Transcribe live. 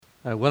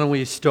Why don't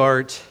we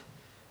start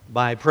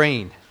by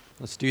praying?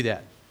 Let's do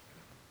that.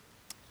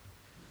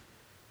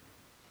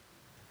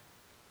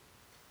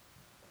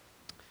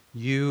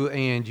 You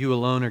and you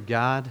alone are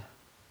God.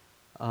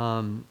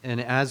 And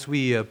as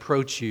we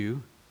approach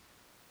you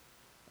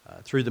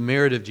through the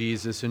merit of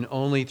Jesus, and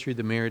only through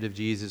the merit of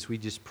Jesus, we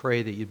just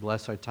pray that you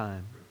bless our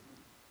time.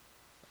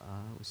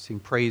 We sing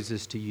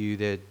praises to you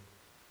that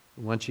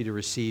we want you to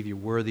receive. You're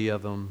worthy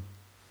of them.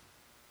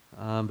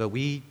 But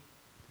we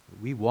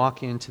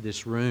walk into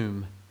this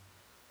room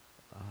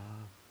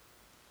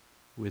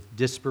with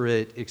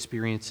disparate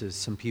experiences.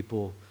 Some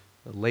people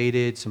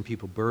elated, some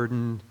people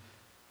burdened,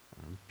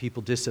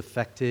 people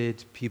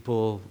disaffected,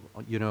 people,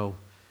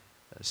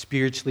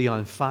 spiritually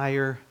on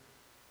fire.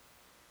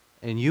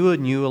 And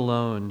you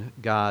alone,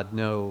 God,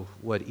 know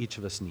what each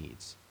of us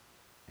needs.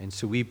 And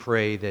so we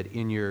pray that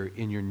in your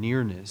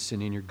nearness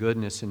and in your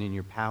goodness and in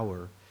your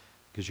power,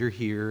 because you're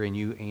here and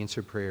you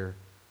answer prayer,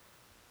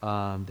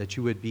 that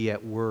you would be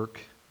at work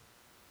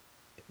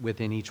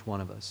within each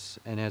one of us.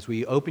 And as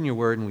we open your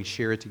word and we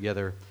share it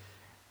together,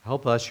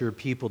 help us, your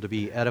people, to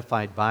be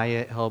edified by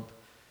it. Help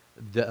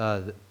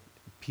the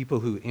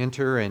people who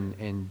enter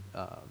and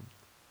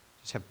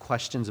just have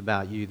questions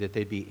about you, that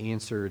they'd be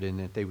answered and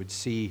that they would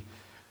see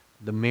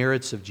the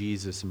merits of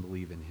Jesus and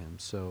believe in him.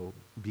 So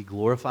be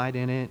glorified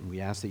in it, and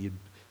we ask that you'd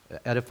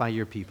edify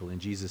your people. In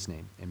Jesus'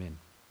 name, amen.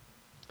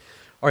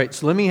 All right,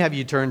 so let me have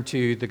you turn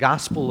to the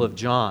Gospel of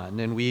John,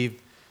 and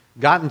we've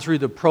gotten through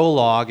the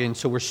prologue, and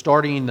so we're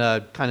starting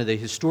kind of the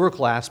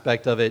historical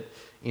aspect of it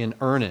in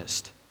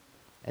earnest.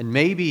 And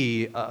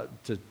maybe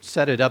to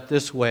set it up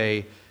this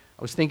way,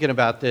 I was thinking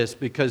about this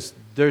because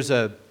there's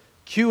a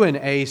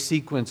Q&A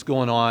sequence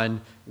going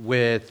on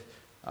with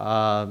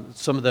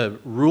some of the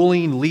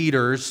ruling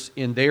leaders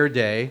in their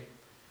day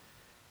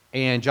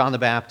and John the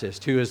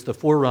Baptist, who is the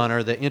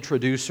forerunner, the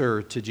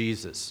introducer to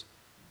Jesus.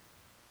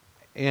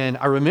 And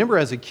I remember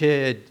as a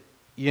kid,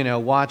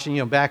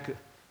 watching, back,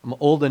 I'm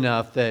old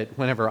enough that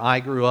whenever I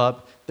grew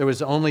up, there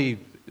was only,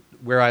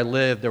 where I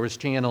lived, there were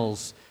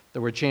channels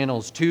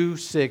 2,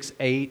 6,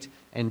 8,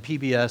 and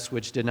PBS,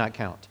 which did not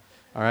count.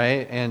 All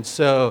right? And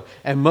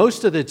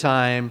most of the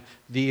time,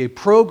 the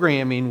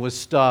programming was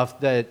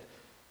stuff that,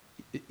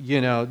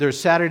 there's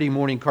Saturday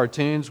morning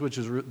cartoons, which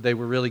they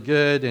were really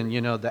good, and,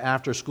 the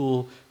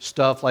after-school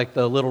stuff like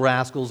the Little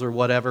Rascals or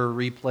whatever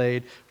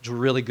replayed, which were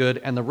really good.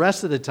 And the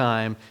rest of the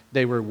time,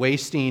 they were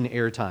wasting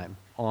airtime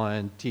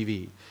on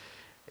TV.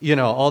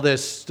 All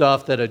this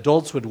stuff that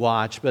adults would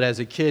watch, but as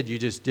a kid, you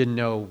just didn't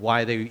know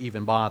why they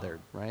even bothered,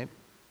 right?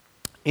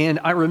 And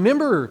I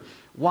remember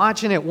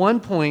watching at one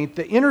point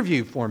the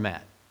interview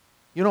format.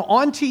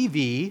 On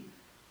TV,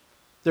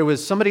 there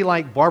was somebody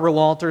like Barbara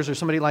Walters or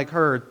somebody like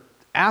her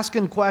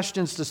asking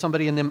questions to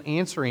somebody and them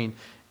answering.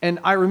 And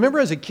I remember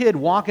as a kid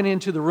walking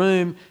into the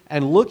room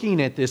and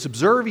looking at this,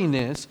 observing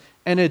this,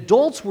 and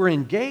adults were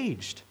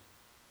engaged.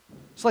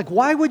 It's like,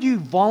 why would you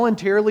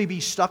voluntarily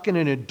be stuck in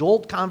an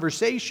adult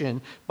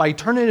conversation by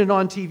turning it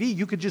on TV?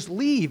 You could just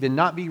leave and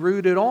not be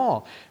rude at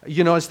all.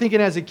 I was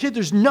thinking as a kid,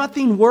 there's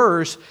nothing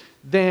worse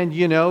than,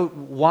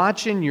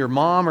 watching your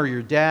mom or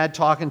your dad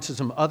talking to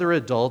some other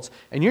adults,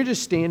 and you're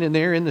just standing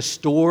there in the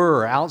store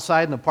or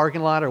outside in the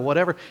parking lot or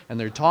whatever, and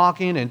they're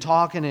talking and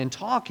talking and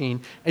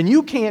talking, and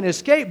you can't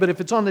escape. But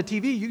if it's on the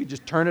TV, you can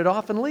just turn it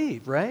off and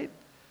leave, right?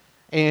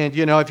 And,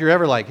 if you're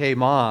ever like, hey,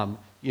 Mom,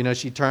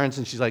 she turns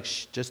and she's like,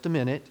 shh, just a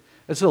minute.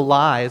 It's a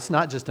lie. It's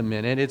not just a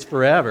minute. It's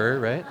forever,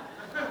 right?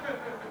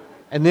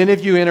 And then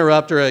if you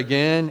interrupt her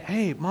again,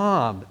 hey,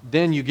 Mom,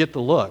 then you get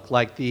the look,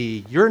 like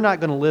the you're not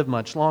going to live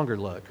much longer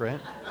look, right?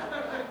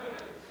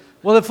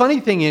 Well, the funny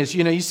thing is,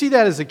 you see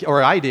that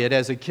or I did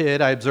as a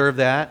kid, I observed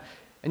that,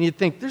 and you'd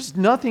think there's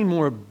nothing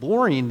more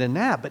boring than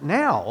that. But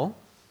now,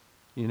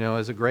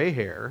 as a gray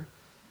hair,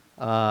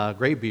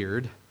 gray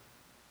beard,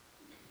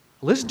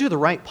 listen to the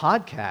right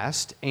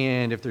podcast,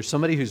 and if there's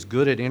somebody who's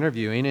good at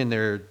interviewing and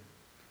they're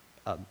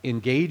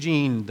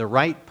engaging the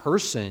right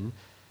person,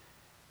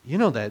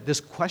 that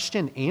this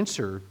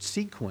question-answer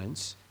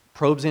sequence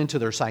probes into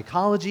their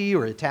psychology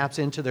or it taps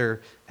into their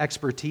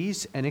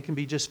expertise, and it can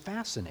be just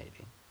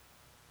fascinating.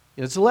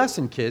 It's a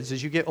lesson, kids.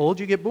 As you get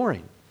old, you get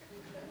boring.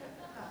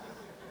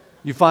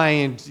 You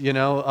find,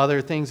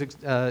 other things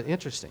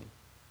interesting.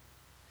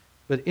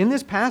 But in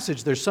this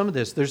passage, there's some of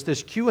this. There's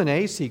this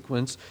Q&A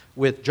sequence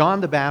with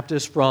John the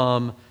Baptist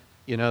from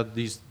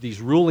these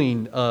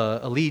ruling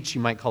elites,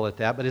 you might call it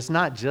that, but it's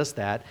not just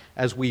that.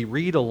 As we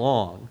read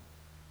along,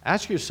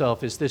 ask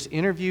yourself, is this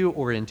interview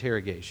or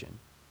interrogation?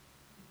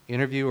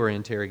 Interview or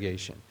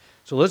interrogation?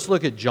 So let's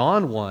look at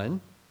John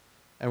 1,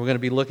 and we're going to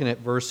be looking at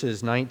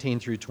verses 19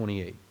 through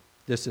 28.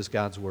 This is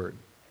God's Word.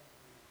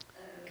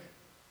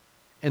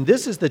 And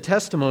this is the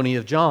testimony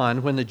of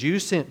John when the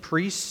Jews sent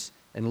priests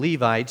and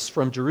Levites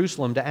from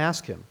Jerusalem to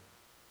ask him,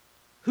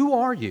 "Who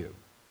are you?"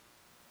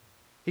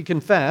 He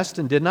confessed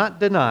and did not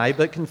deny,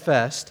 but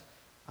confessed,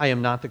 "I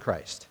am not the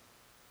Christ."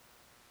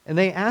 And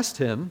they asked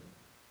him,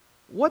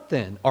 "What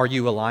then? Are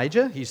you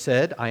Elijah?" He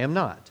said, "I am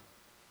not."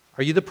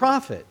 "Are you the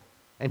prophet?"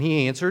 And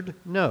he answered,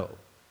 "No."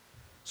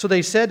 So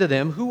they said to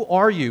them, "Who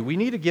are you? We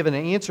need to give an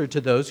answer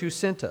to those who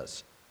sent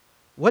us.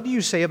 What do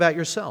you say about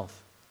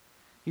yourself?"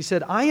 He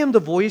said, "I am the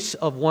voice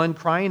of one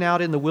crying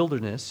out in the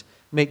wilderness,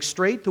 'Make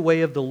straight the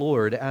way of the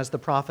Lord,' as the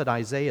prophet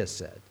Isaiah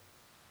said."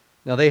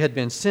 Now they had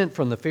been sent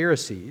from the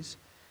Pharisees.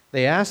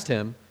 They asked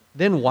him,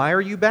 "Then why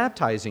are you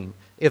baptizing,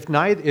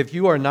 if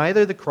you are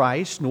neither the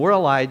Christ, nor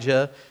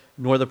Elijah,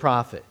 nor the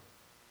prophet?"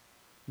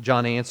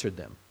 John answered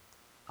them,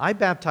 "I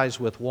baptize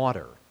with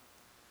water,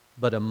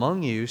 but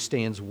among you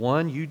stands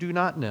one you do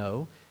not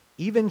know,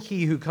 even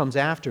he who comes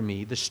after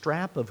me, the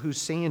strap of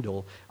whose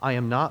sandal I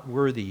am not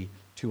worthy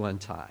to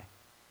untie."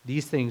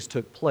 These things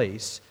took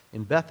place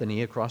in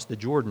Bethany across the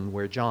Jordan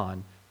where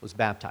John was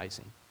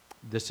baptizing.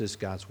 This is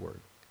God's word.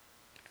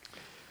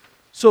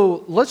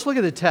 So let's look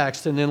at the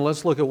text and then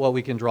let's look at what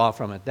we can draw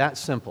from it. That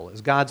simple.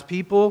 As God's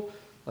people,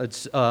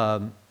 let's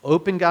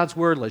open God's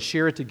word, let's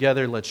share it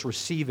together, let's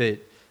receive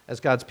it as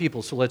God's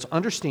people. So let's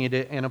understand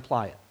it and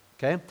apply it.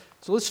 Okay?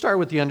 So let's start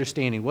with the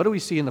understanding. What do we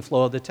see in the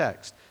flow of the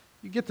text?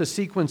 You get the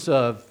sequence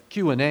of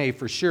Q&A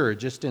for sure,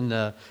 just in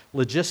the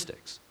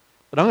logistics.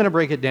 But I'm going to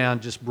break it down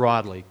just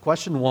broadly.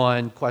 Question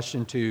 1,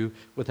 question 2,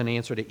 with an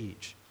answer to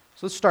each.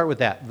 So let's start with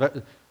that.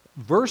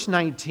 Verse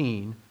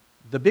 19,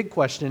 the big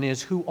question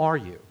is, who are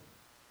you?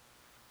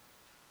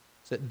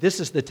 So this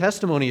is the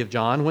testimony of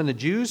John when the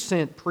Jews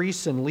sent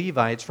priests and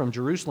Levites from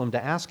Jerusalem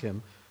to ask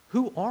him,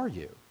 "Who are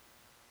you?"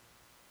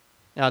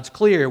 Now it's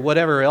clear,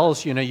 whatever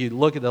else, you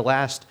look at the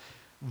last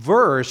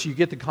verse, you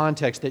get the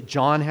context that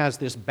John has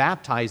this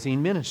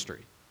baptizing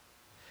ministry.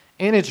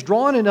 And it's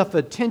drawn enough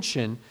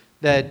attention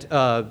that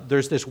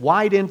there's this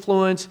wide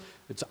influence.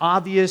 It's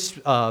obvious.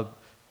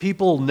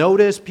 People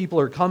notice. People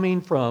are coming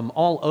from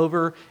all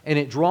over. And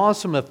it draws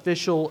some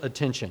official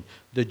attention.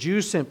 The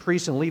Jews sent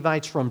priests and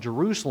Levites from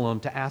Jerusalem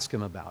to ask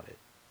him about it.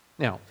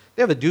 Now,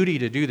 they have a duty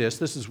to do this.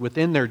 This is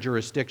within their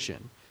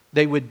jurisdiction.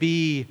 They would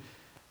be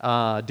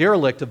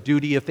derelict of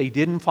duty if they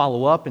didn't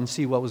follow up and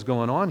see what was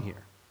going on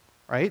here.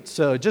 Right?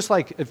 So just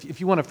like if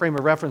you want to frame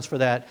a reference for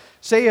that,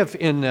 say if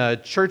in a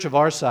church of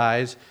our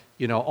size,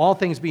 all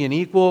things being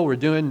equal, we're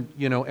doing,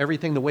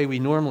 everything the way we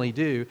normally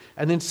do.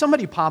 And then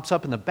somebody pops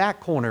up in the back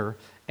corner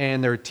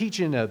and they're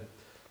teaching a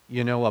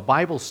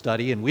Bible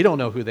study and we don't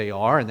know who they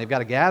are and they've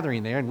got a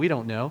gathering there and we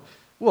don't know.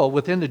 Well,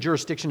 within the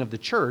jurisdiction of the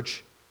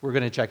church, we're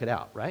going to check it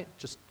out, right?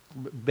 Just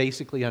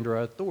basically under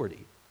our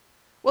authority.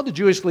 Well, the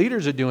Jewish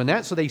leaders are doing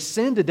that, so they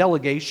send a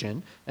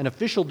delegation, an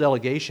official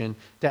delegation,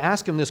 to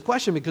ask him this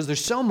question because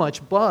there's so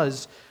much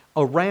buzz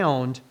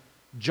around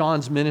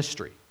John's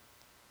ministry.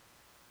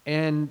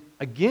 And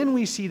again,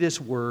 we see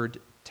this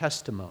word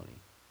testimony.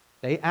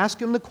 They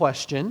ask him the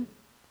question,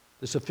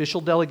 this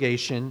official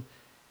delegation,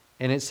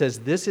 and it says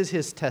this is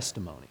his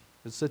testimony.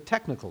 It's a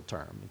technical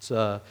term. It's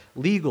a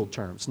legal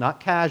term. It's not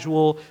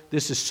casual.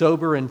 This is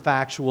sober and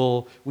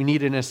factual. We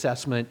need an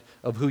assessment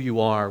of who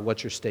you are.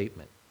 What's your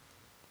statement?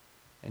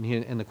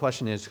 And the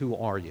question is, who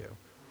are you?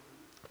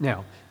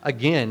 Now,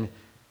 again,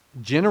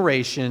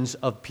 generations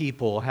of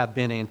people have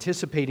been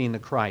anticipating the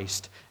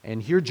Christ.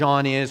 And here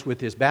John is with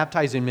his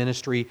baptizing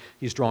ministry.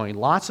 He's drawing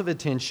lots of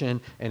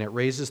attention, and it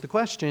raises the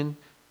question,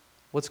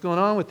 what's going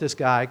on with this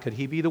guy? Could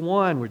he be the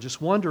one? We're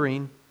just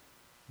wondering.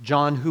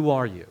 John, who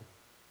are you?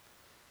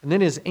 And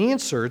then his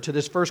answer to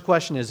this first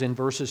question is in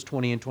verses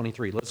 20 and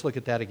 23. Let's look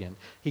at that again.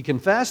 He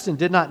confessed and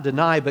did not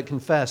deny, but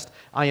confessed,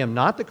 "I am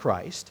not the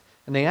Christ."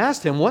 And they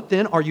asked him, "What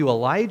then? Are you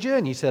Elijah?"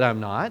 And he said, "I'm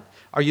not."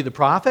 "Are you the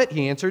prophet?"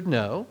 He answered,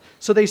 "No."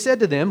 So they said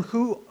to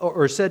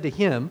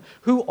him,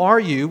 "Who are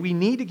you? We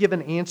need to give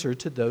an answer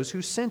to those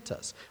who sent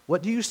us.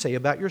 What do you say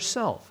about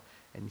yourself?"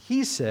 And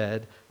he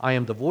said, "I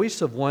am the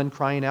voice of one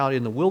crying out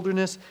in the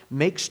wilderness,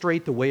 'Make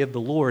straight the way of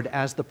the Lord,'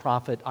 as the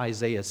prophet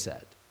Isaiah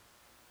said."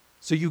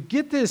 So you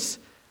get this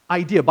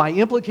idea. By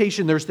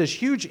implication, there's this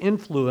huge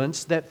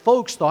influence that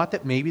folks thought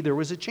that maybe there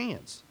was a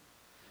chance.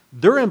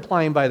 They're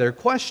implying by their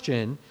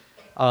question,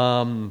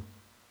 or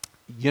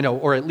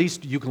at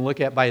least you can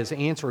look at by his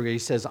answer where he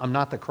says, "I'm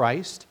not the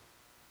Christ."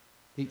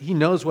 He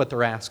knows what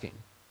they're asking,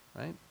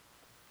 right?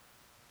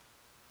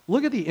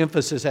 Look at the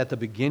emphasis at the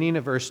beginning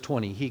of verse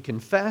 20. He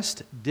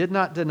confessed, did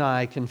not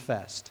deny,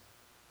 confessed.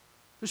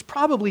 There's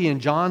probably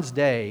in John's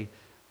day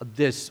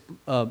this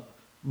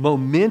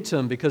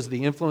momentum because of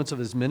the influence of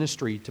his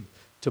ministry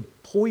to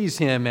poise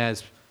him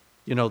as,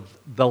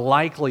 the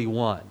likely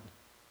one,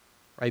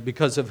 right?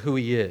 Because of who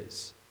he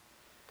is.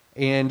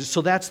 And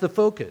so that's the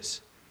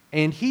focus.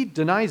 And he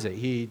denies it.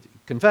 He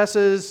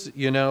confesses,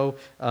 did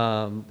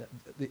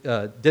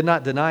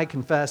not deny,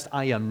 confessed,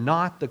 "I am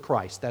not the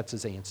Christ." That's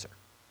his answer.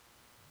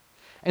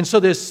 And so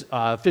this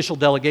official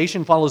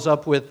delegation follows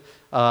up with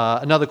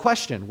another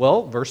question.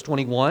 Well, verse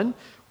 21,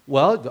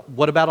 well,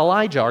 what about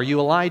Elijah? Are you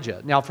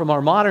Elijah? Now, from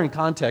our modern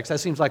context, that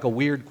seems like a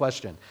weird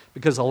question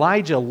because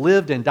Elijah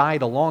lived and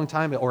died a long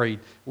time, or he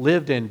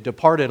lived and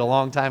departed a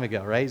long time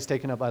ago, right? He's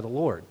taken up by the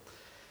Lord.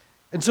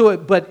 And so,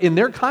 but in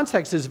their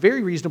context, it's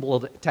very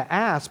reasonable to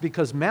ask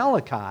because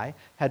Malachi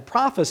had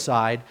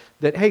prophesied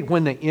that, hey,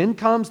 when the end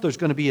comes, there's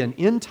going to be an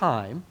end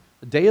time,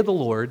 the day of the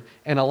Lord,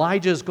 and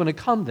Elijah is going to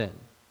come then.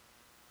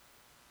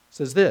 It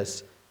says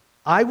this,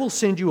 I will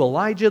send you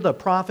Elijah the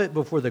prophet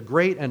before the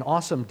great and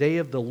awesome day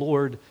of the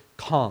Lord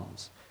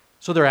comes.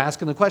 So they're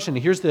asking the question.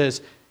 Here's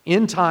this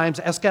end times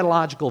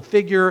eschatological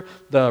figure,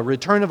 the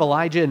return of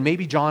Elijah, and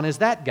maybe John is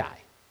that guy.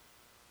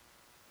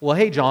 Well,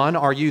 hey, John,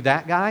 are you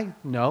that guy?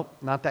 No,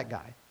 not that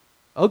guy.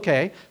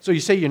 Okay, so you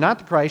say you're not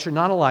the Christ, you're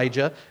not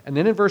Elijah, and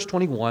then in verse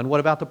 21, what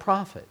about the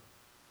prophet?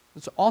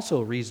 It's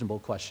also a reasonable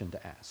question to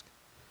ask.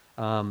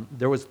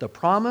 There was the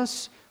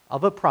promise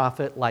of a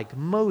prophet like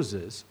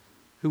Moses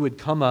who would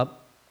come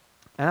up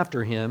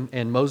after him,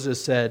 and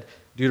Moses said,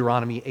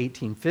 Deuteronomy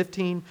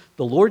 18:15,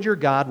 the Lord your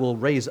God will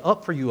raise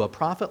up for you a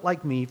prophet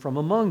like me from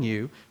among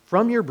you,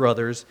 from your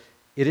brothers.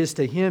 It is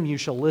to him you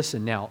shall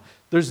listen. Now,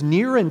 there's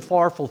near and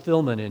far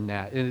fulfillment in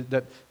that. In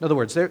other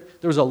words, there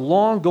was a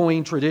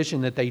long-going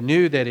tradition that they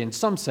knew that in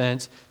some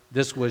sense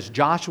this was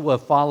Joshua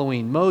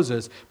following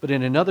Moses, but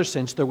in another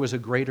sense there was a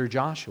greater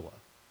Joshua.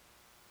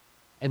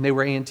 And they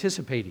were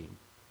anticipating,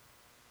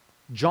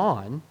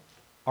 John,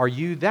 are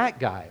you that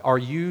guy? Are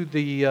you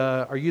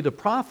the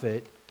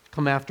prophet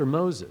come after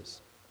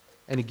Moses?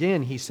 And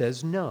again, he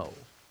says no.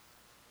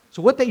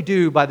 So what they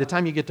do by the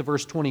time you get to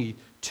verse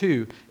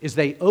 22 is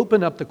they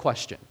open up the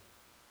question.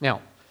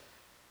 Now,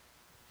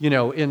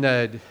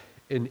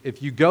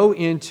 if you go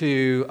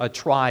into a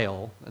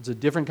trial, it's a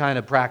different kind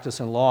of practice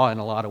in law in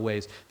a lot of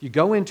ways. If you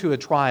go into a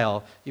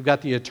trial, you've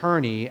got the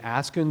attorney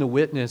asking the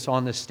witness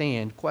on the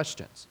stand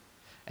questions.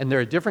 And there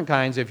are different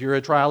kinds. If you're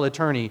a trial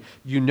attorney,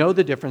 you know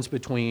the difference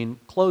between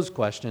closed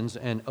questions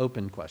and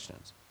open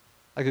questions.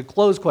 Like a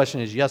closed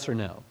question is yes or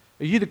no.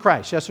 Are you the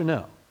Christ? Yes or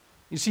no?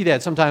 You see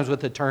that sometimes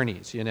with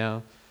attorneys,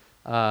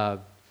 a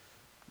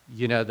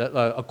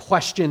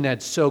question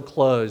that's so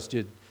closed.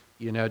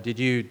 Did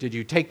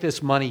you take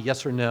this money?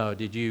 Yes or no?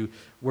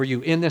 Were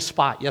you in this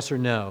spot? Yes or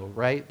no?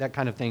 Right? That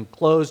kind of thing.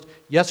 Closed,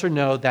 yes or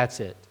no, that's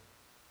it.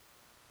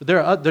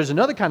 But there's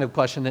another kind of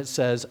question that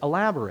says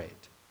elaborate.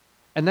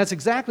 And that's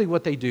exactly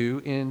what they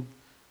do in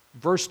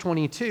verse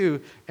 22.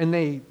 And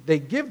they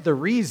give the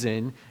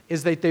reason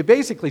is that they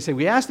basically say,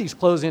 we asked these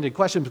closed-ended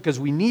questions because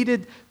we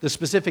needed the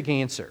specific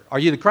answer. Are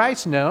you the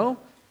Christ? No.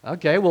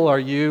 Okay, well, are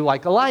you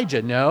like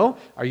Elijah? No.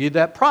 Are you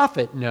that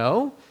prophet?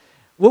 No.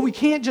 Well, we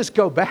can't just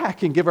go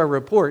back and give our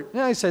report.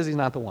 No, he says he's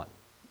not the one.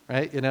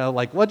 Right?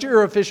 What's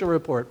your official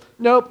report?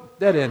 Nope,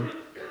 dead end.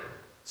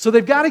 So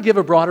they've got to give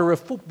a broader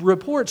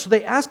report. So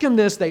they ask him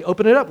this, they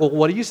open it up. Well,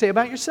 what do you say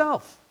about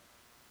yourself?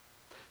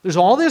 There's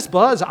all this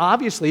buzz.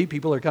 Obviously,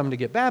 people are coming to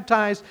get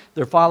baptized.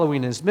 They're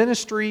following his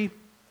ministry.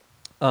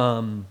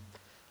 A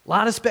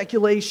lot of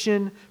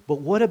speculation. But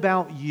what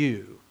about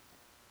you?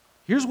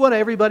 Here's what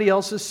everybody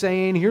else is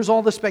saying. Here's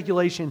all the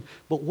speculation.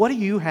 But what do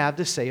you have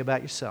to say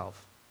about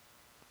yourself?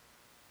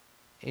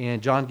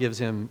 And John gives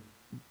them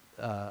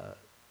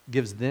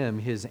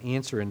his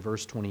answer in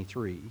verse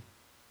 23.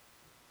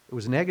 It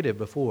was negative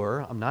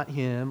before. I'm not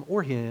him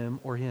or him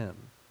or him.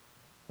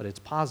 But it's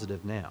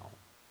positive now.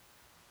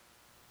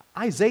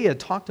 Isaiah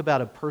talked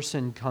about a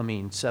person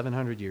coming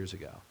 700 years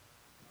ago.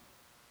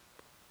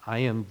 I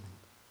am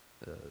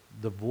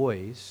the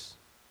voice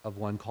of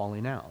one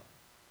calling out.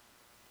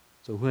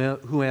 So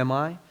who am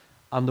I?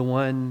 I'm the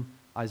one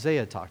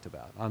Isaiah talked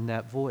about. I'm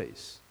that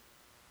voice.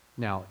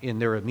 Now, in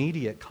their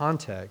immediate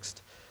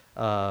context,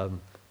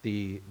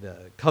 the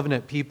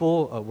covenant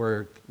people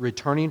were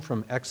returning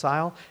from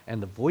exile,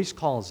 and the voice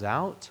calls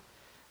out.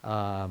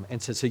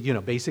 And says,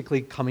 basically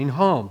coming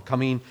home,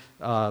 coming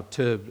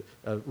to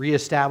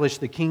reestablish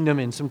the kingdom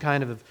in some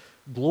kind of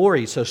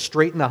glory. So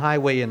straighten the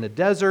highway in the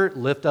desert,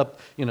 lift up,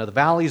 the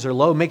valleys are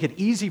low, make it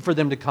easy for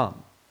them to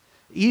come,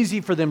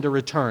 easy for them to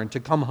return, to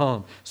come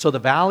home. So the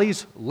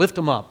valleys, lift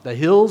them up, the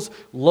hills,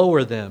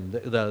 lower them,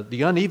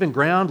 the uneven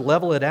ground,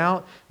 level it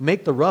out,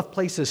 make the rough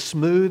places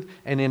smooth.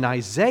 And in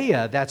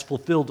Isaiah, that's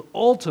fulfilled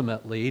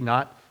ultimately,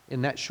 not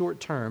in that short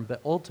term,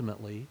 but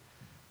ultimately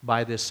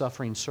by this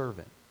suffering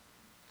servant.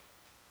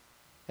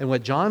 And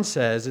what John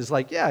says is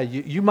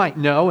you might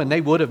know, and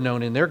they would have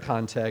known in their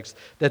context,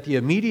 that the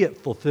immediate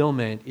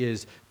fulfillment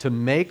is to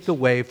make the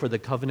way for the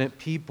covenant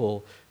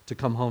people to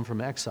come home from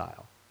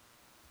exile.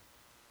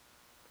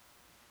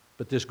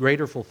 But this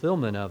greater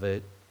fulfillment of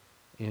it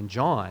in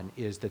John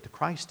is that the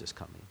Christ is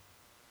coming.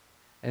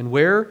 And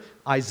where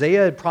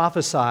Isaiah had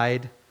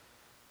prophesied,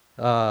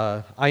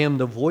 I am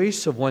the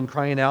voice of one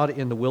crying out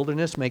in the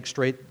wilderness, make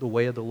straight the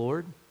way of the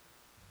Lord.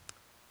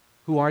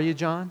 Who are you,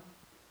 John?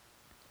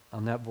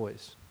 I'm that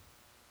voice.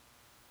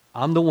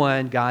 I'm the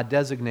one God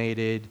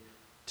designated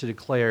to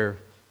declare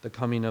the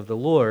coming of the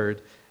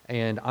Lord,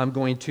 and I'm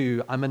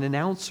an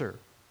announcer.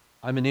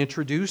 I'm an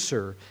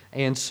introducer.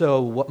 And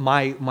so what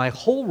my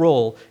whole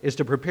role is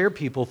to prepare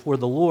people for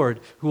the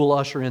Lord who will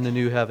usher in the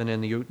new heaven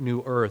and the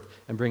new earth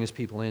and bring his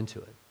people into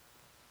it.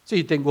 So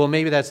you'd think, well,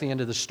 maybe that's the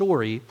end of the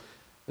story.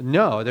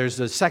 No, there's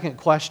a second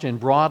question,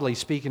 broadly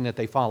speaking, that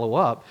they follow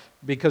up.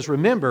 Because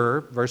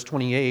remember, verse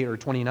 28 or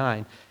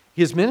 29,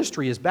 his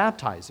ministry is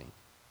baptizing.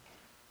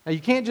 Now, you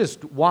can't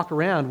just walk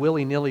around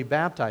willy-nilly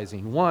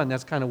baptizing. One,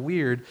 that's kind of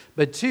weird.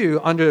 But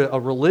two, under a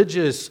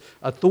religious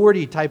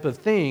authority type of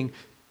thing,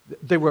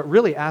 they were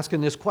really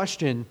asking this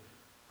question,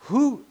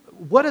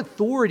 what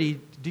authority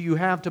do you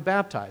have to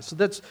baptize? So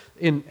that's,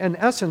 in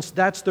essence,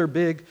 that's their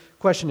big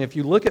question. If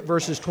you look at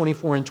verses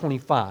 24 and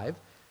 25,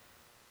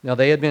 now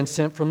they had been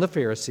sent from the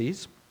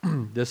Pharisees,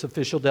 this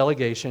official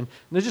delegation. And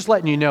they're just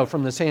letting you know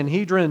from the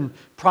Sanhedrin,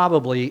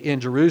 probably in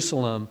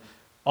Jerusalem,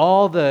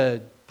 all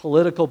the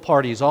political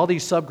parties, all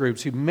these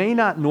subgroups who may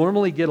not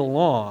normally get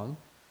along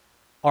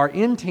are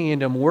in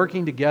tandem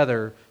working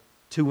together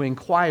to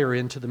inquire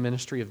into the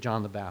ministry of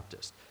John the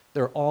Baptist.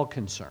 They're all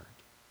concerned.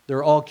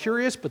 They're all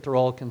curious, but they're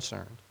all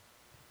concerned.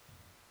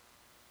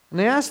 And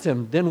they asked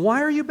him, then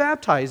why are you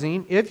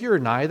baptizing if you're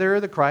neither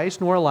the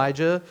Christ, nor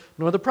Elijah,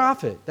 nor the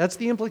prophet? That's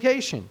the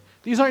implication.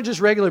 These aren't just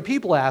regular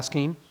people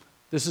asking.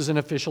 This is an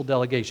official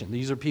delegation.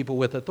 These are people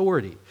with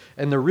authority.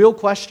 And the real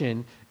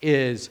question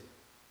is,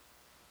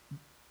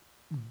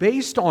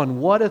 based on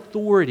what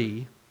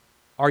authority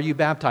are you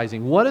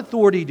baptizing? What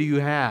authority do you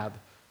have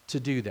to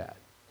do that?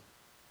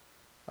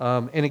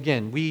 And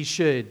again, we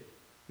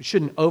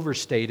shouldn't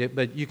overstate it,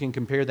 but you can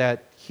compare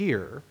that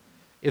here.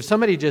 If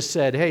somebody just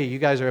said, hey, you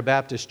guys are a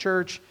Baptist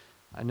church,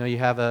 I know you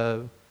have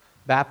a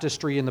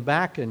baptistry in the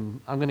back, and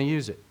I'm going to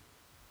use it.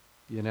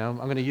 You know,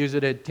 I'm going to use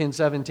it at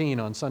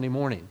 10:17 on Sunday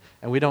morning.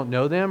 And we don't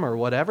know them or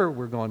whatever,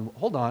 we're going,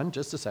 hold on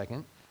just a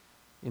second.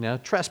 You know,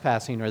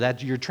 trespassing, or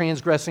that you're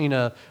transgressing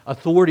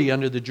authority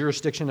under the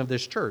jurisdiction of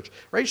this church.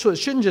 Right? So it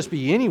shouldn't just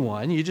be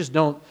anyone. You just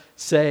don't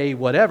say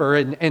whatever.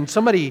 And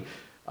somebody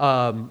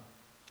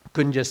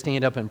couldn't just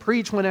stand up and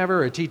preach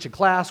whenever, or teach a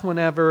class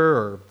whenever,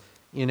 or,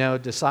 you know,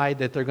 decide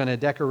that they're going to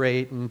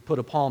decorate and put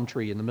a palm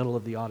tree in the middle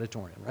of the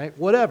auditorium, right?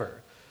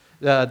 Whatever.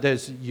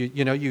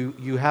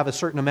 You have a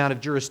certain amount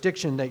of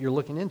jurisdiction that you're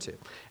looking into.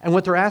 And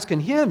what they're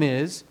asking him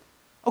is,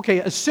 okay,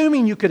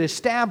 assuming you could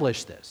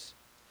establish this,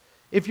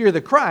 if you're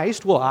the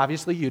Christ, well,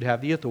 obviously you'd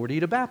have the authority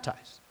to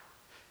baptize.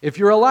 If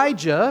you're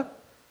Elijah,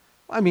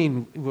 I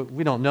mean,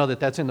 we don't know that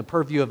that's in the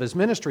purview of his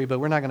ministry, but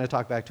we're not going to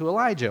talk back to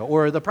Elijah.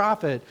 Or the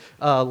prophet,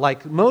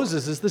 like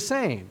Moses, is the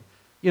same.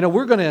 You know,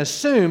 we're going to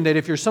assume that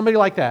if you're somebody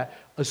like that,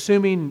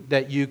 assuming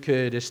that you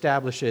could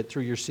establish it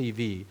through your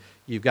CV,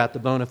 you've got the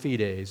bona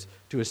fides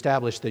to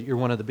establish that you're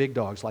one of the big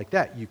dogs like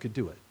that, you could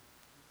do it.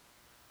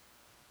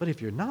 But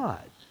if you're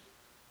not,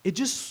 it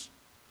just,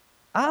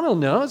 I don't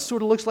know, it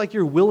sort of looks like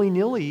you're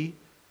willy-nilly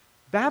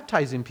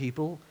baptizing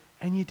people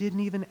and you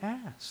didn't even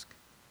ask.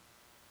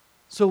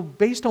 So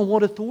based on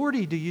what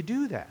authority do you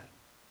do that?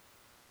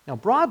 Now,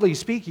 broadly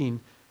speaking,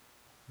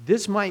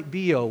 this might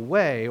be a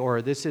way,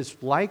 or this is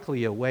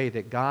likely a way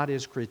that God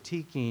is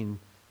critiquing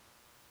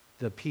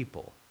the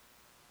people.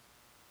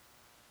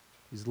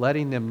 He's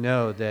letting them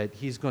know that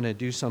he's going to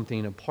do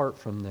something apart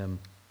from them.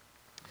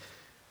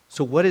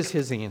 So what is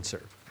his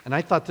answer? And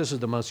I thought this was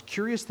the most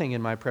curious thing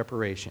in my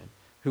preparation.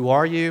 Who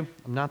are you?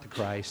 I'm not the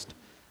Christ.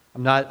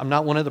 I'm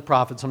not one of the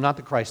prophets. I'm not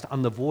the Christ.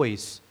 I'm the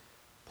voice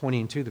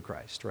pointing to the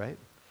Christ, right?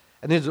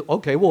 And then,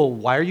 okay, well,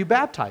 why are you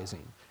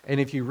baptizing? And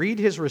if you read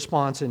his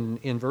response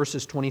in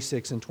verses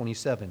 26 and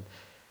 27,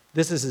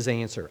 this is his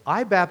answer.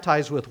 I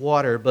baptize with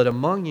water, but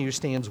among you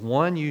stands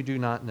one you do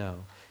not know,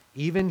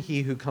 even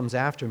he who comes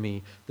after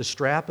me, the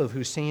strap of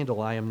whose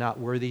sandal I am not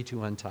worthy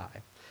to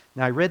untie.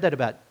 Now, I read that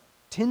about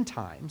 10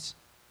 times,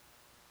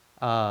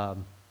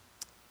 and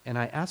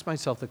I asked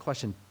myself the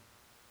question,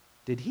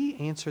 did he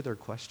answer their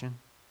question?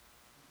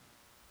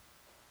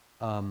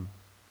 And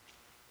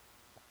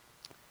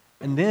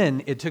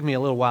then it took me a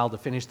little while to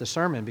finish the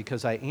sermon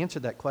because I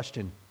answered that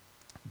question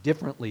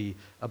differently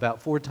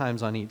about 4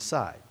 times on each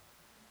side.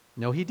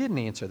 No, he didn't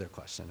answer their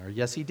question, or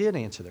yes, he did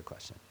answer their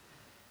question.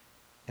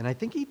 And I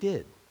think he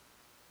did.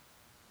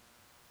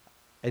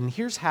 And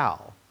here's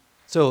how.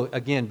 So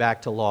again,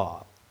 back to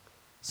law.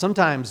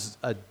 Sometimes,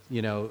 an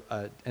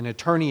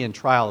attorney in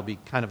trial will be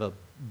kind of a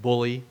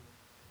bully,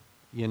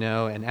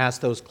 and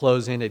ask those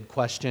close-ended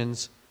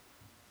questions.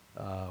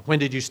 When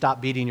did you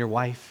stop beating your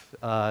wife?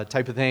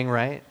 Type of thing,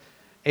 right?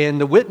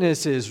 And the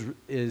witness is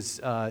if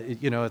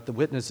the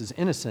witness is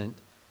innocent,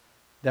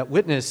 that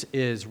witness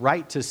is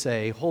right to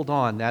say, hold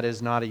on, that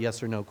is not a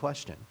yes or no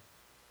question.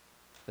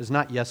 It's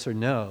not yes or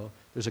no.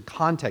 There's a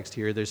context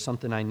here. There's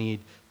something I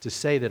need to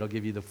say that'll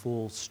give you the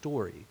full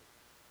story.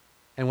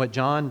 And what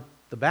John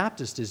the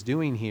Baptist is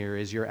doing here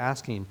is you're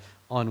asking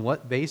on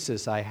what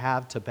basis I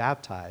have to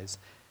baptize.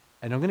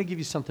 And I'm going to give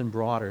you something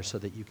broader so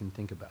that you can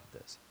think about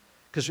this.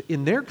 Because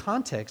in their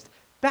context,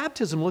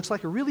 baptism looks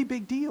like a really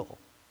big deal.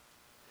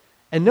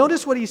 And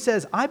notice what he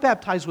says, I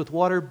baptize with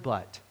water,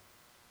 but.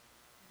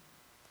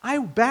 I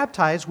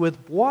baptize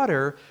with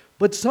water,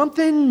 but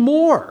something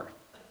more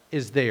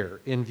is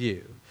there in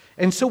view.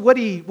 And so what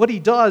he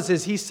does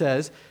is he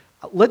says,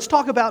 let's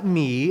talk about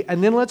me,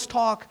 and then let's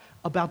talk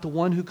about the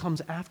one who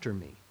comes after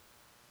me.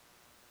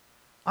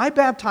 I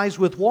baptize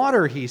with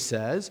water, he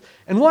says,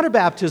 and water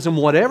baptism,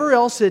 whatever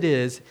else it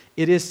is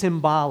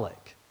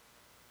symbolic.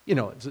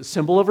 It's a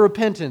symbol of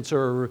repentance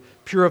or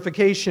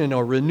purification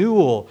or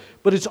renewal,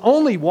 but it's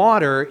only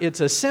water.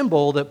 It's a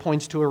symbol that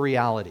points to a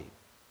reality.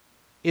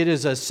 It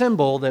is a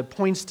symbol that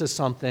points to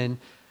something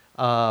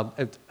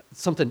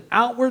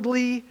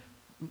outwardly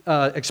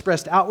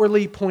expressed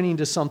outwardly, pointing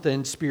to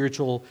something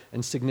spiritual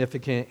and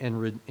significant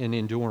and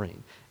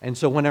enduring. And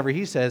so whenever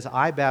he says,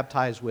 I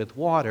baptize with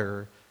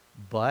water,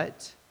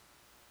 but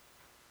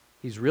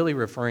he's really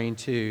referring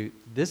to,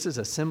 this is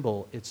a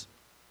symbol, it's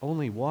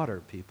only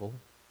water, people.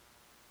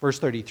 Verse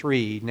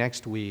 33,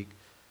 next week,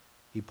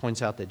 he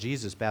points out that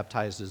Jesus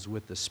baptizes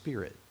with the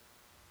Spirit.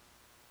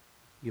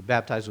 You get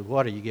baptized with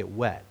water, you get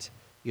wet.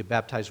 You get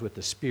baptized with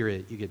the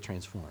Spirit, you get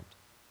transformed.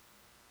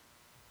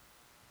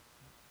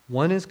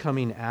 One is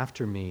coming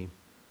after me.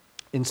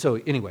 And so,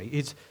 anyway,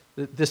 it's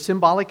the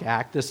symbolic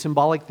act, the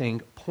symbolic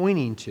thing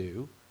pointing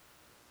to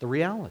the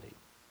reality.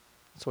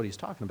 That's what he's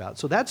talking about.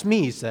 So that's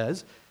me, he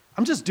says.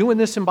 I'm just doing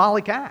this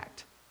symbolic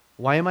act.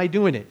 Why am I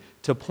doing it?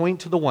 To point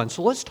to the one.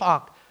 So let's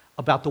talk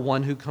about the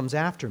one who comes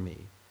after me.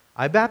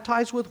 I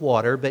baptize with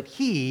water, but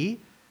he,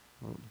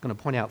 I'm going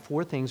to point out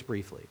 4 things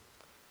briefly.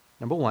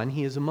 Number 1,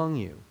 he is among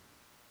you.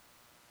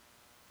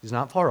 He's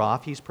not far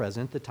off. He's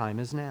present. The time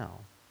is now.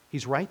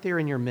 He's right there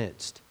in your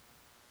midst.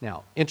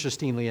 Now,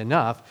 interestingly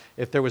enough,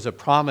 if there was a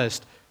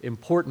promised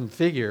important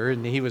figure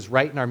and he was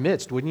right in our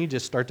midst, wouldn't you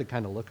just start to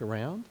kind of look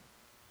around?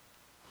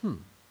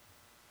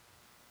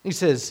 He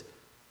says,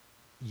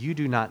 you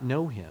do not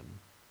know him.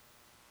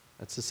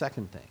 That's the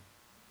second thing.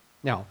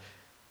 Now,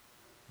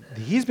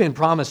 he's been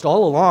promised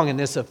all along in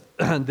this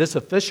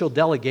official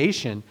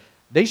delegation.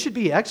 They should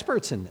be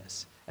experts in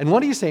this. And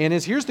what he's saying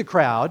is, here's the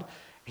crowd.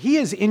 He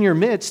is in your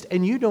midst,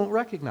 and you don't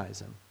recognize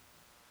him.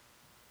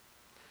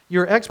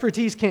 Your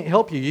expertise can't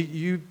help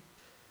you.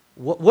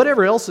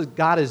 Whatever else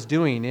God is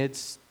doing,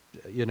 it's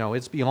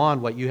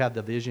beyond what you have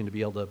the vision to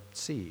be able to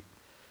see.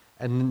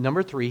 And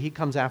number 3, he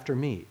comes after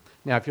me.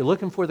 Now, if you're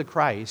looking for the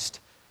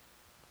Christ,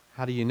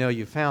 how do you know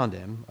you found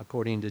him,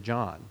 according to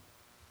John?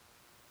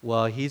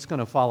 Well, he's going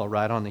to follow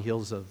right on the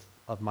heels of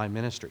my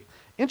ministry.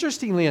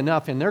 Interestingly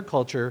enough, in their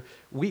culture,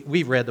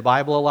 we've read the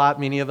Bible a lot,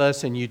 many of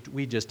us, and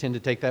we just tend to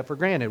take that for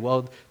granted.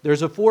 Well,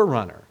 there's a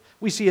forerunner.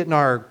 We see it in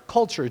our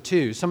culture,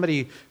 too.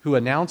 Somebody who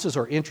announces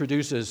or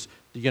introduces,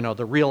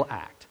 the real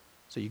act.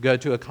 So you go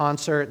to a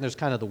concert, and there's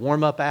kind of the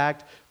warm-up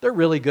act. They're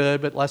really good,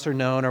 but lesser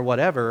known or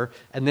whatever.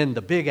 And then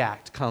the big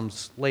act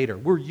comes later.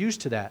 We're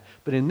used to that.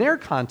 But in their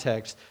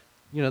context,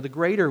 the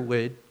greater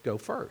would go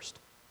first.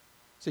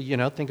 So,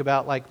 think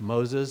about like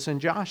Moses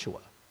and Joshua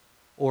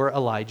or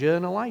Elijah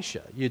and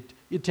Elisha. You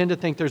tend to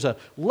think there's a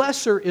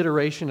lesser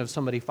iteration of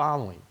somebody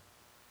following.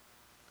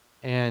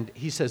 And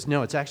he says,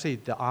 no, it's actually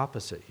the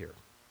opposite here.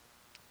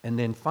 And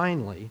then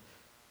finally,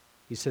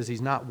 he says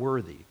he's not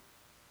worthy.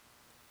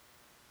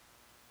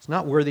 He's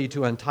not worthy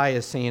to untie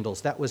his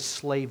sandals. That was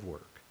slave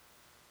work.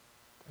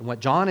 And what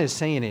John is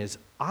saying is,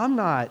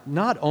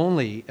 not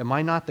only am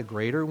I not the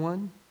greater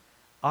one,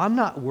 I'm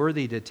not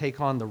worthy to take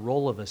on the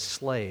role of a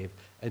slave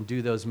and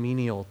do those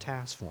menial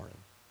tasks for him.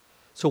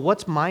 So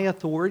what's my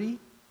authority?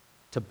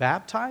 To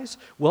baptize?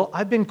 Well,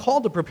 I've been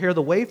called to prepare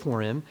the way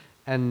for him,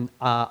 and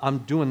I'm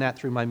doing that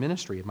through my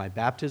ministry. My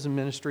baptism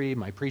ministry,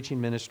 my preaching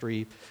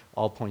ministry,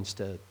 all points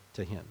to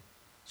him.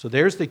 So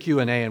there's the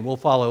Q&A, and we'll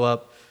follow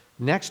up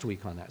next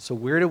week on that. So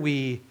what do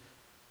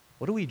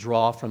we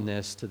draw from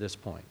this to this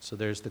point? So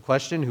there's the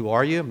question, who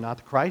are you? I'm not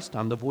the Christ.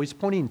 I'm the voice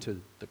pointing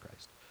to the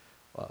Christ.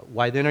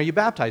 Why then are you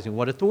baptizing?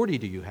 What authority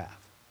do you have?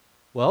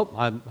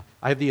 Well,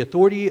 I have the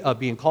authority of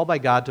being called by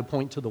God to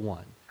point to the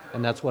one,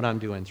 and that's what I'm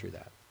doing through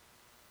that.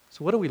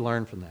 So what do we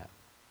learn from that?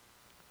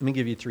 Let me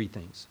give you 3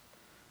 things.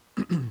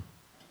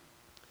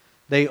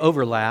 They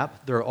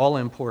overlap. They're all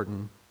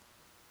important.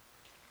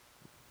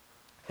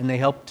 And they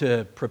help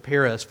to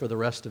prepare us for the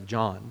rest of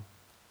John.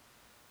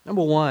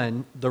 Number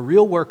 1, the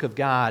real work of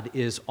God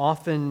is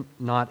often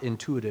not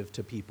intuitive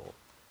to people.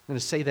 I'm going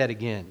to say that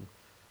again.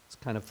 It's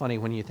kind of funny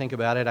when you think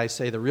about it. I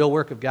say the real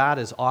work of God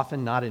is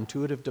often not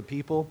intuitive to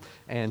people,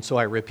 and so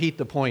I repeat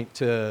the point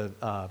to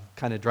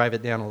kind of drive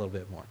it down a little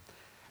bit more.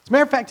 As a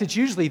matter of fact, it's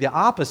usually the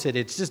opposite.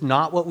 It's just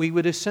not what we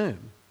would assume.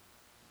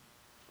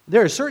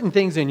 There are certain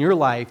things in your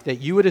life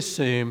that you would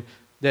assume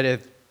that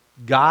if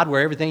God were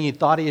everything you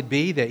thought he'd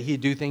be, that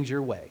he'd do things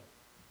your way.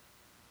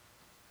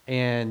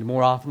 And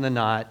more often than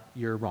not,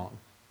 you're wrong,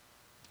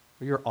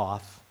 or you're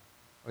off,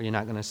 or you're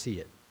not going to see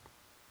it.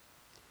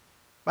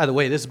 By the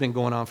way, this has been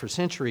going on for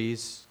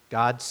centuries.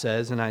 God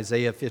says in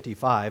Isaiah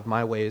 55,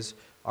 my ways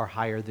are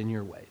higher than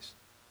your ways.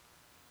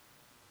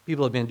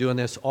 People have been doing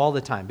this all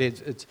the time.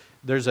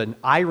 There's an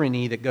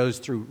irony that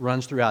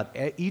runs throughout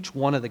each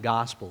one of the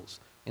Gospels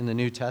in the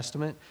New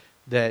Testament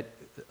that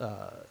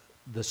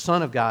the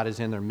Son of God is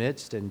in their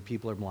midst and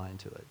people are blind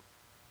to it.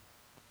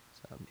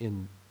 So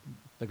in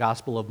the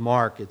Gospel of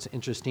Mark, it's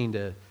interesting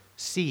to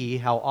see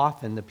how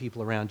often the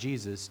people around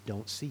Jesus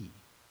don't see.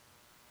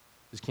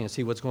 Just can't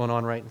see what's going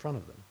on right in front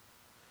of them.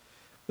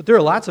 But there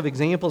are lots of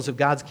examples of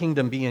God's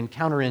kingdom being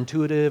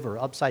counterintuitive or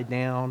upside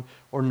down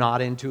or not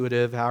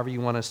intuitive, however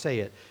you want to say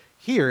it.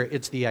 Here,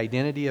 it's the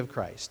identity of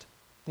Christ.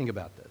 Think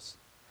about this.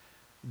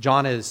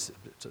 It's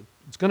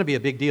going to be a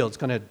big deal. It's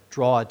going to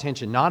draw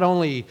attention. Not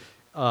only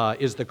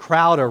is the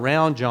crowd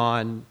around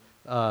John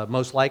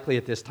most likely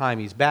at this time,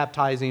 he's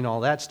baptizing, all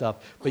that stuff,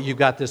 but you've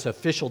got this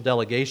official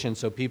delegation,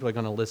 so people are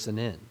going to listen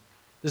in.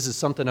 This is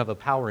something of a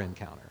power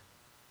encounter.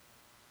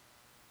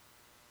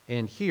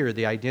 And here,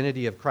 the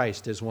identity of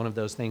Christ is one of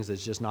those things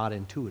that's just not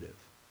intuitive.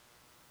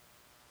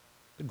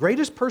 The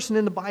greatest person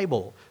in the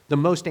Bible, the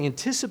most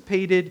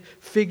anticipated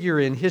figure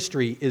in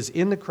history, is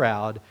in the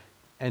crowd,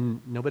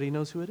 and nobody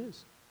knows who it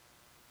is.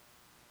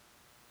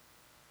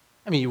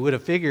 I mean, you would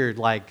have figured,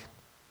 like,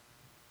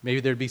 maybe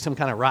there'd be some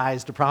kind of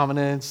rise to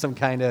prominence, some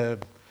kind of,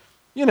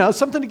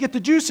 something to get the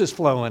juices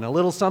flowing, a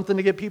little something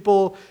to get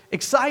people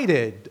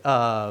excited.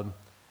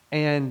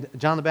 And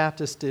John the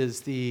Baptist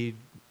is the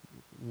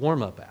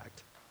warm-up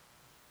act.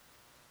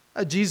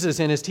 Jesus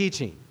in his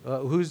teaching,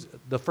 who's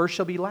the first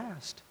shall be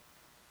last,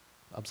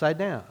 upside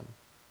down.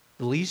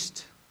 The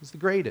least is the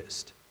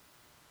greatest.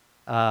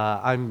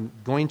 I'm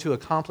going to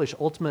accomplish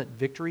ultimate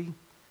victory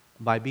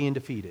by being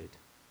defeated.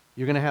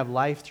 You're going to have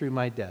life through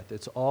my death.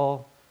 It's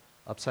all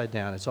upside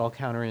down. It's all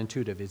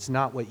counterintuitive. It's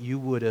not what you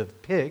would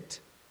have picked.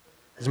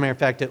 As a matter of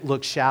fact, it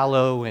looks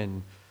shallow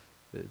and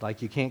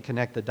like you can't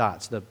connect the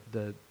dots. The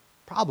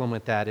problem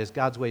with that is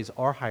God's ways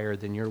are higher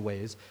than your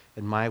ways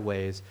and my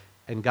ways.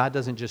 And God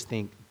doesn't just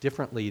think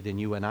differently than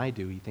you and I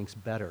do. He thinks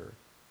better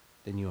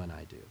than you and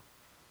I do.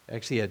 It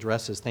actually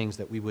addresses things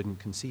that we wouldn't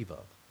conceive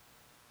of.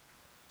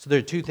 So there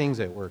are two things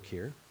at work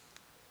here.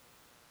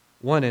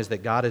 One is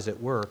that God is at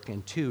work,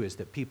 and two is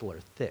that people are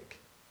thick.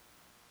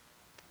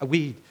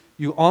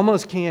 You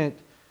almost can't,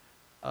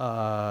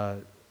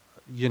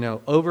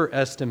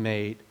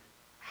 overestimate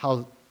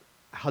how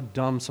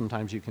dumb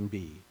sometimes you can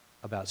be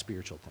about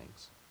spiritual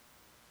things.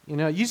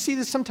 You see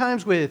this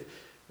sometimes with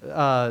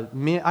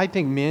men. I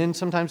think men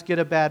sometimes get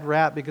a bad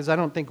rap because I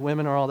don't think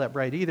women are all that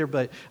bright either.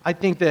 But I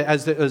think that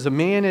as a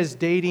man is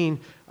dating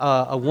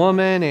a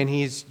woman and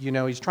he's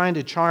trying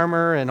to charm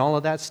her and all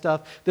of that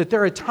stuff, that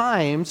there are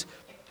times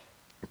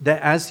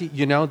that as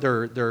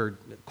they're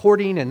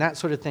courting and that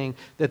sort of thing,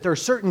 that there are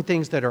certain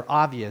things that are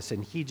obvious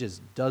and he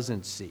just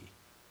doesn't see,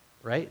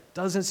 right?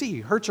 Doesn't see. He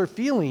hurts her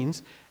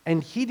feelings,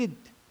 and he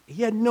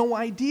had no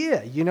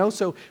idea,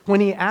 So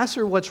when he asks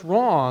her what's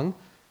wrong,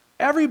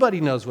 everybody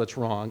knows what's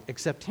wrong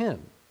except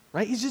him,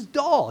 right? He's just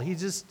dull.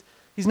 He's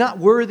not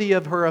worthy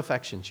of her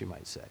affections, you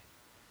might say.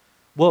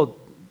 Well,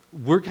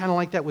 we're kind of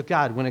like that with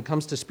God when it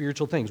comes to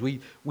spiritual things.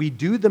 We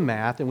do the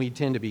math and we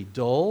tend to be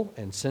dull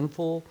and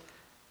sinful.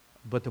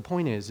 But the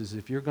point is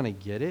if you're going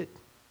to get it,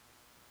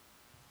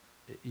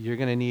 you're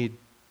going to need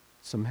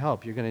some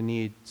help. You're going to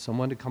need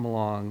someone to come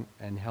along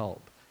and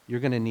help. You're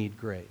going to need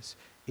grace.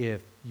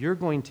 If you're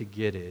going to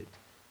get it,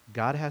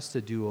 God has to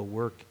do a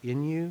work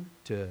in you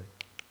to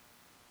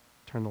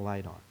turn the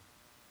light on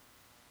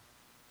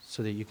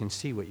so that you can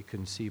see what you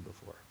couldn't see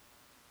before.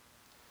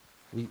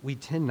 We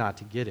tend not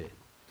to get it.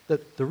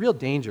 The real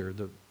danger,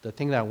 the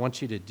thing that I want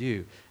you to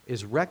do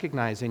is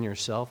recognize in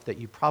yourself that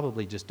you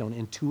probably just don't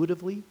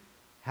intuitively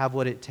have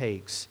what it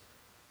takes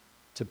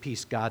to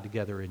piece God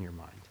together in your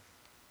mind.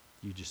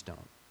 You just don't.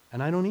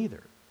 And I don't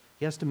either.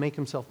 He has to make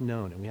himself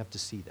known, and we have to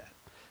see that.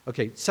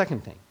 Okay,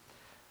 second thing.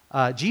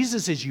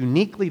 Jesus is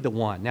uniquely the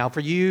one. Now,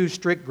 for you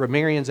strict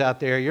grammarians out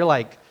there, you're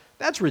like,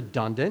 that's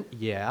redundant.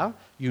 Yeah,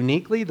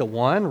 uniquely the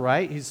one,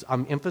 right?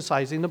 I'm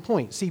emphasizing the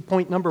point. See,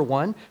 point number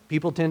one,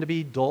 people tend to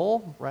be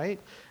dull, right?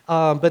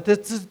 But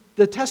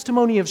the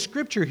testimony of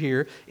Scripture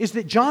here is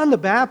that John the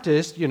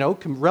Baptist,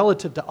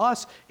 relative to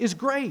us, is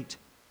great.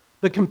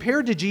 But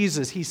compared to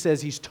Jesus, he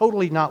says he's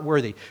totally not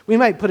worthy. We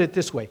might put it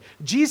this way.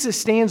 Jesus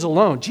stands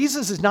alone.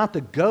 Jesus is not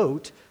the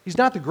GOAT. He's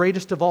not the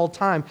greatest of all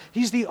time.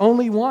 He's the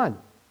only one.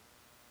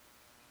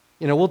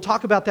 We'll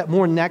talk about that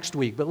more next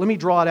week, but let me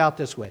draw it out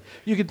this way.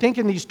 You can think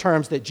in these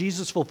terms that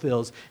Jesus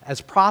fulfills as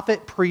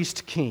prophet,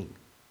 priest, king.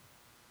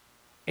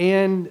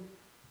 And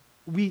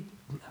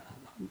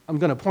I'm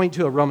going to point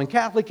to a Roman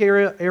Catholic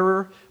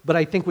error, but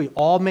I think we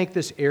all make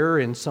this error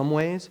in some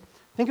ways.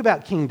 Think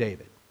about King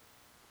David.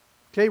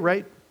 Okay,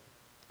 right?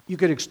 You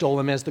could extol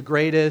him as the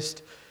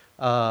greatest.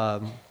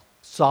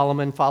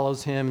 Solomon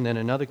follows him, and then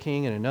another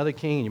king,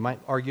 and you might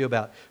argue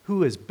about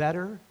who is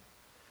better.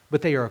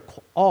 But they are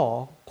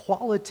all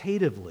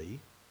qualitatively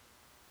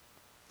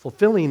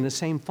fulfilling the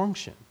same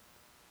function,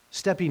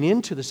 stepping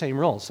into the same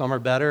role. Some are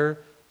better,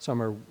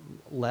 some are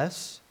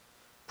less.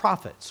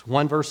 Prophets,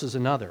 one versus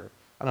another.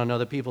 I don't know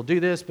that people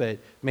do this, but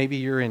maybe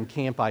you're in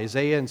Camp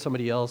Isaiah and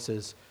somebody else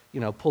is,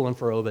 pulling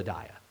for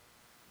Obadiah.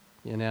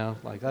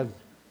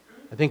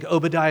 I think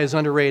Obadiah is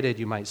underrated,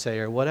 you might say,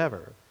 or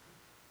whatever.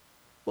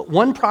 But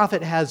one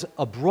prophet has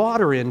a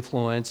broader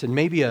influence and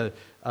maybe a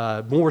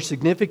more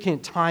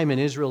significant time in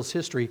Israel's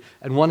history,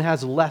 and one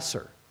has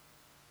lesser.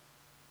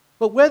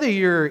 But whether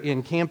you're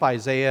in Camp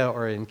Isaiah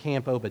or in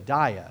Camp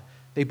Obadiah,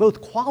 they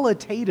both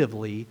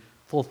qualitatively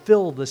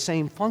fulfill the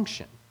same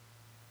function.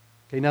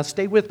 Okay, now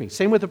stay with me.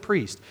 Same with a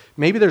priest.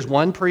 Maybe there's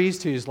one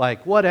priest who's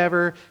like,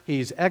 whatever,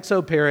 he's ex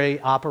opere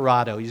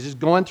operato. He's just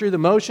going through the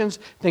motions,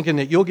 thinking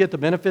that you'll get the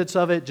benefits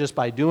of it just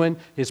by doing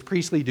his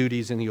priestly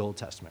duties in the Old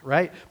Testament,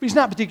 right? But he's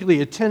not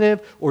particularly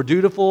attentive or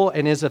dutiful,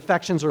 and his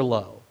affections are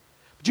low.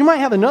 But you might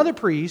have another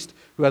priest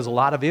who has a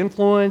lot of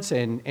influence,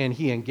 and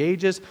he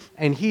engages,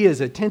 and he is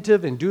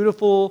attentive and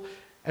dutiful,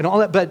 and all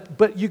that.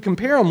 But you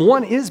compare them,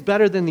 one is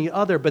better than the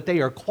other, but they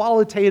are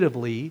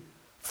qualitatively,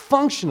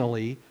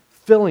 functionally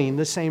filling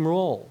the same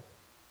role.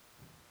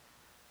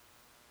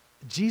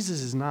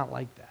 Jesus is not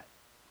like that.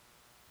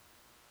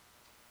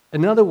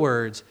 In other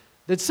words,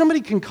 that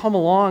somebody can come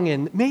along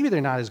and maybe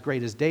they're not as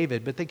great as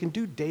David, but they can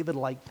do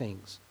David-like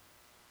things.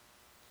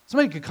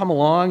 Somebody could come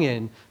along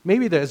and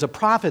maybe as a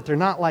prophet, they're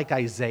not like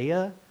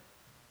Isaiah,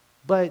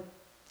 but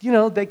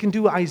they can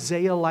do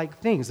Isaiah-like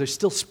things. They're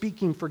still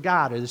speaking for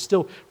God, or they're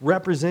still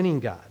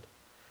representing God.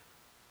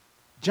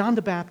 John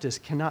the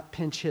Baptist cannot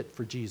pinch hit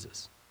for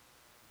Jesus.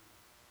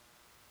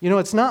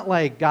 It's not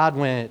like God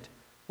went,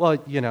 well,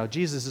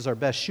 Jesus is our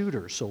best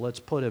shooter, so let's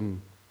put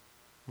him,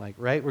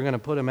 right? We're going to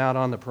put him out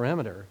on the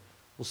perimeter.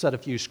 We'll set a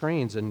few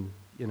screens and,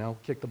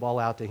 kick the ball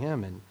out to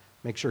him and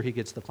make sure he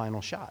gets the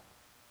final shot.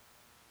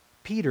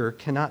 Peter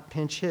cannot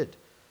pinch hit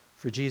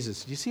for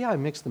Jesus. Do you see how I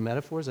mixed the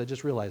metaphors? I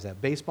just realized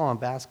that. Baseball and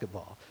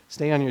basketball.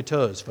 Stay on your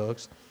toes,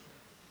 folks.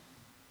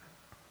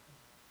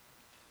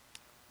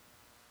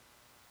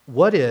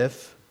 What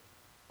if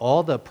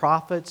all the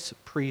prophets,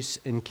 priests,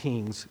 and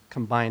kings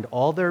combined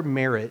all their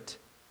merit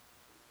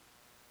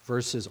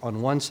versus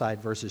on one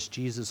side versus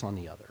Jesus on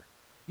the other?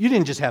 You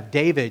didn't just have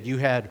David, you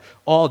had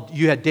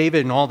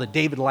David and all the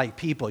David-like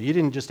people. You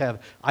didn't just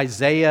have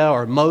Isaiah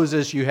or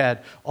Moses, you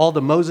had all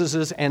the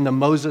Moseses and the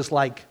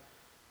Moses-like,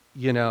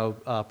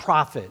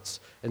 prophets.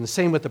 And the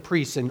same with the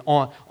priests and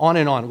on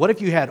and on. What if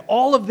you had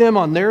all of them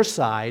on their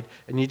side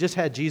and you just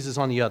had Jesus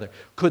on the other?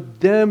 Could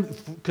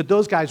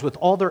those guys with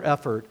all their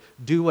effort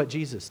do what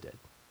Jesus did?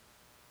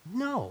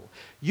 No.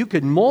 You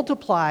could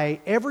multiply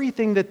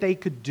everything that they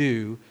could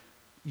do,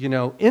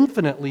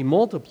 infinitely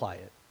multiply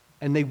it.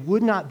 And they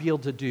would not be able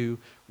to do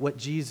what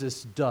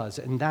Jesus does.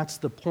 And that's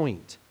the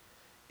point,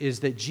 is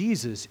that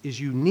Jesus is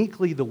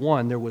uniquely the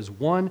one. There was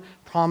one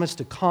promised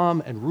to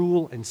come and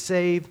rule and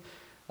save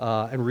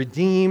and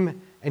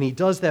redeem, and he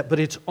does that, but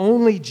it's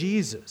only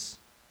Jesus.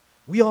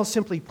 We all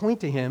simply point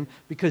to him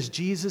because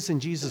Jesus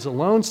and Jesus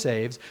alone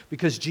saves,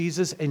 because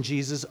Jesus and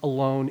Jesus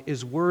alone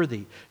is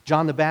worthy.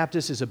 John the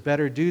Baptist is a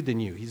better dude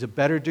than you. He's a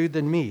better dude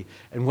than me.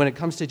 And when it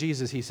comes to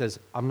Jesus, he says,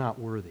 I'm not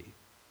worthy.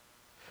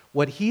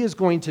 What he is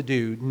going to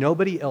do,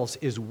 nobody else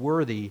is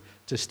worthy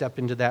to step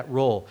into that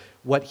role.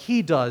 What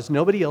he does,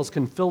 nobody else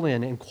can fill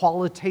in and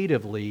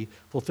qualitatively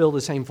fulfill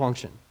the same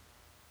function.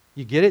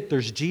 You get it?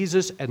 There's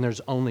Jesus and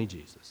there's only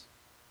Jesus.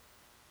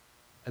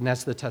 And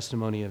that's the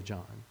testimony of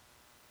John.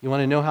 You want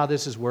to know how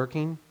this is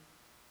working?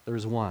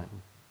 There's one.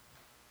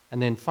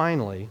 And then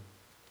finally,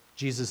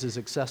 Jesus is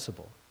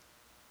accessible.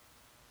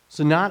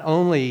 So not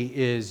only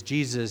is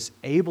Jesus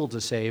able to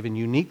save and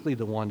uniquely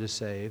the one to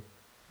save,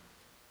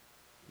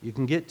 you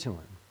can get to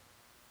him.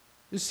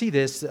 You see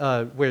this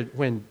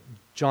when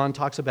John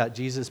talks about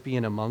Jesus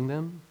being among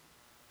them.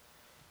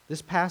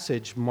 This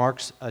passage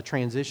marks a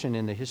transition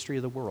in the history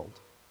of the world.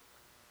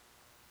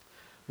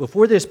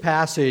 Before this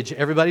passage,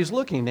 everybody's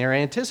looking, they're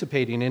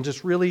anticipating, and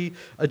just really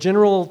a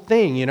general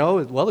thing,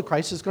 well, the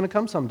Christ is going to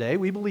come someday.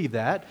 We believe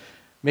that.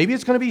 Maybe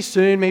it's going to be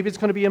soon. Maybe it's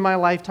going to be in my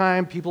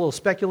lifetime. People will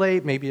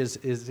speculate. Maybe is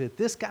it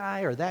this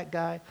guy or that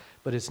guy?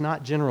 But it's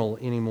not general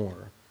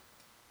anymore.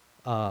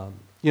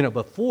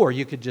 Before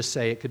you could just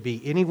say it could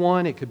be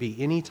anyone, it could be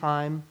any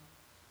time.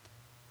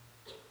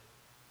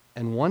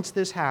 And once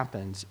this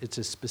happens, it's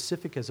as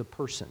specific as a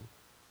person,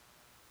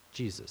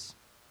 Jesus.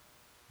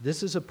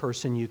 This is a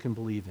person you can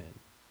believe in.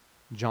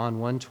 John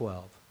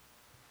 1:12.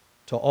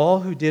 To all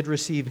who did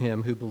receive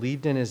him, who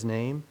believed in his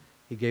name,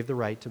 he gave the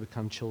right to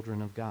become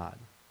children of God.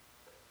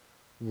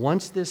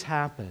 Once this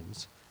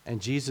happens,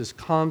 and Jesus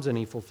comes and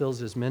he fulfills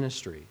his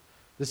ministry,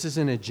 this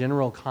isn't a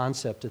general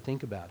concept to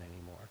think about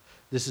anymore.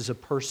 This is a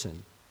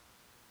person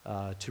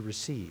to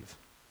receive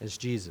as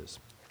Jesus.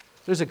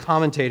 There's a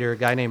commentator, a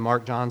guy named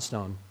Mark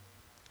Johnstone,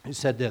 who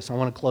said this. I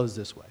want to close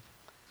this way.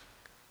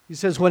 He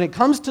says, when it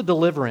comes to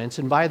deliverance,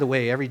 and by the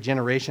way, every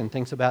generation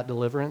thinks about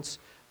deliverance.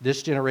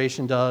 This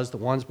generation does, the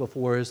ones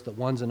before us, the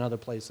ones in other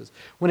places.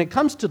 When it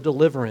comes to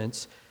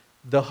deliverance,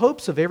 the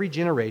hopes of every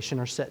generation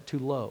are set too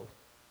low.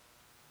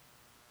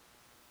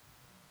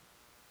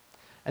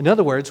 In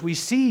other words, we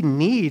see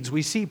needs,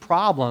 we see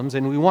problems,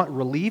 and we want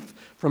relief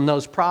from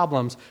those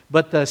problems,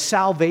 but the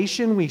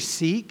salvation we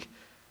seek,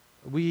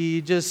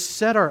 we just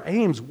set our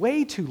aims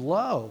way too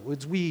low.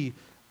 We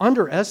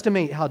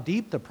underestimate how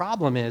deep the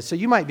problem is. So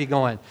you might be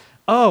going,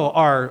 oh,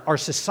 our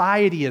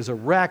society is a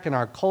wreck and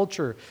our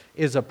culture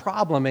is a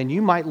problem, and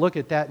you might look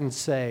at that and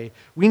say,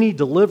 we need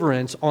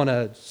deliverance on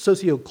a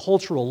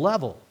sociocultural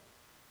level.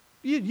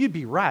 You'd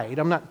be right.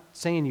 I'm not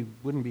saying you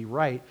wouldn't be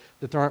right,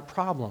 that there aren't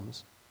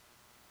problems.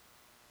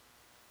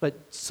 But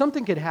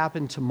something could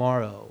happen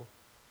tomorrow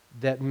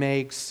that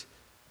makes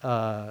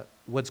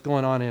what's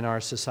going on in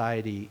our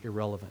society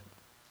irrelevant.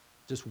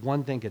 Just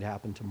one thing could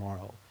happen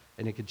tomorrow,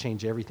 and it could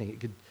change everything. It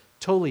could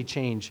totally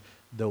change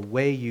the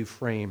way you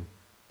frame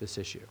this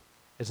issue.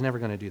 It's never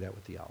going to do that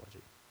with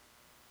theology.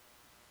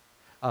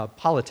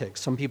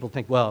 Politics. Some people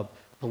think, well,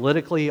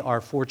 politically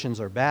our fortunes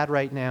are bad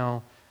right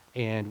now,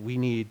 and we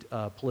need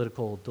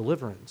political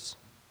deliverance.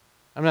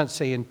 I'm not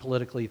saying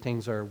politically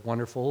things are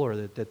wonderful or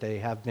that they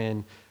have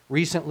been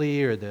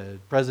recently or the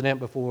president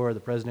before,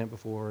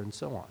 and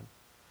so on.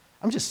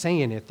 I'm just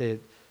saying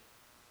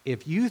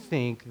if you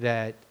think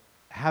that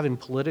having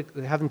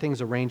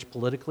things arranged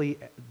politically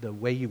the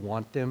way you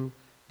want them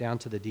down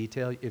to the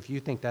detail, if you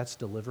think that's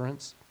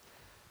deliverance,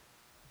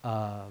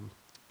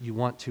 you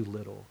want too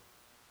little.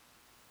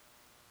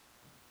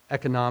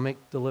 Economic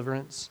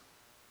deliverance,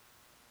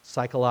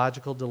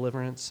 psychological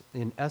deliverance,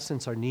 in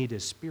essence, our need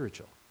is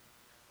spiritual.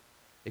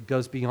 It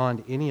goes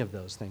beyond any of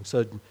those things.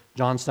 So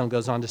John Stone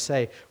goes on to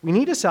say, we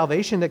need a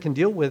salvation that can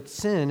deal with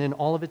sin and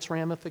all of its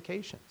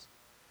ramifications.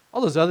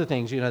 All those other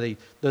things,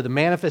 they're the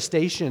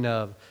manifestation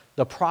of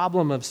the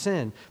problem of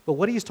sin. But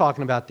what he's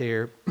talking about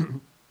there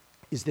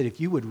is that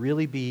if you would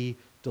really be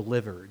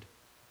delivered,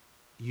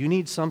 you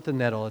need something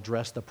that'll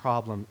address the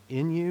problem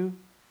in you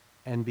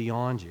and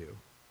beyond you.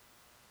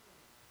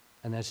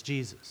 And that's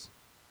Jesus,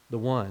 the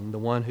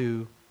one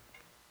who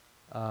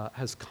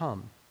has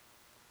come.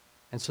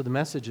 And so the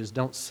message is,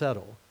 don't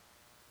settle.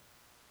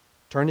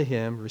 Turn to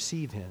him,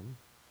 receive him,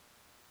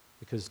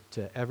 because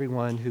to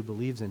everyone who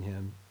believes in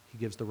him, he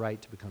gives the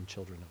right to become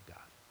children of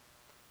God.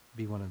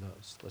 Be one of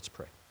those. Let's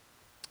pray.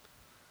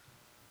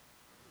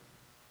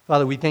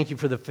 Father, we thank you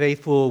for the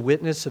faithful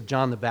witness of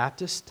John the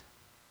Baptist,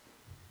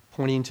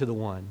 pointing to the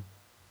one.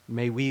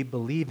 May we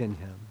believe in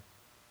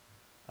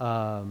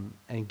him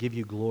and give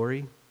you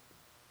glory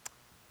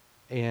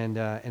and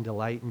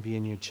delight in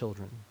being your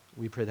children.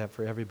 We pray that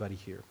for everybody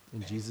here.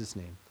 In Jesus'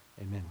 name,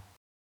 amen.